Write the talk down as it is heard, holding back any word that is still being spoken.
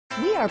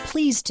are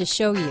pleased to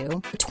show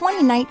you the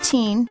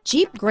 2019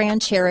 Jeep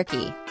Grand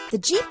Cherokee. The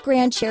Jeep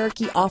Grand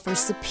Cherokee offers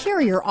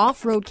superior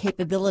off-road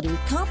capability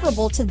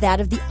comparable to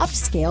that of the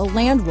upscale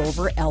Land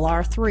Rover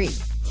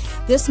LR3.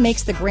 This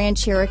makes the Grand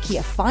Cherokee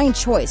a fine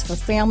choice for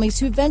families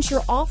who venture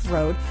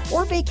off-road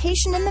or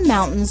vacation in the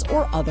mountains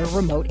or other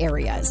remote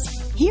areas.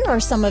 Here are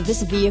some of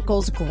this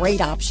vehicle's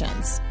great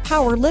options: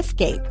 power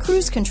liftgate,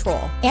 cruise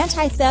control,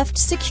 anti-theft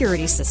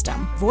security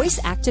system,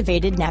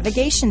 voice-activated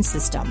navigation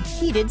system,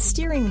 heated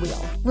steering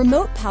wheel,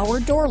 remote power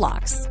door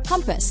locks,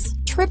 compass,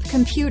 trip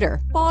computer,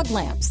 fog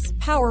lamps,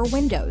 power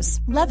windows,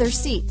 leather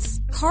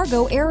seats,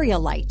 cargo area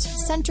light,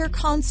 center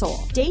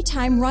console,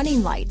 daytime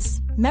running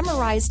lights,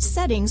 memorized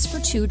settings for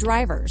 2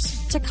 drivers,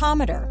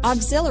 tachometer,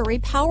 auxiliary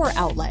power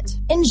outlet,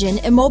 engine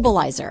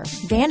immobilizer,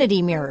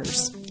 vanity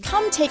mirrors.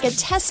 Come take a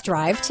test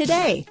drive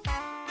today.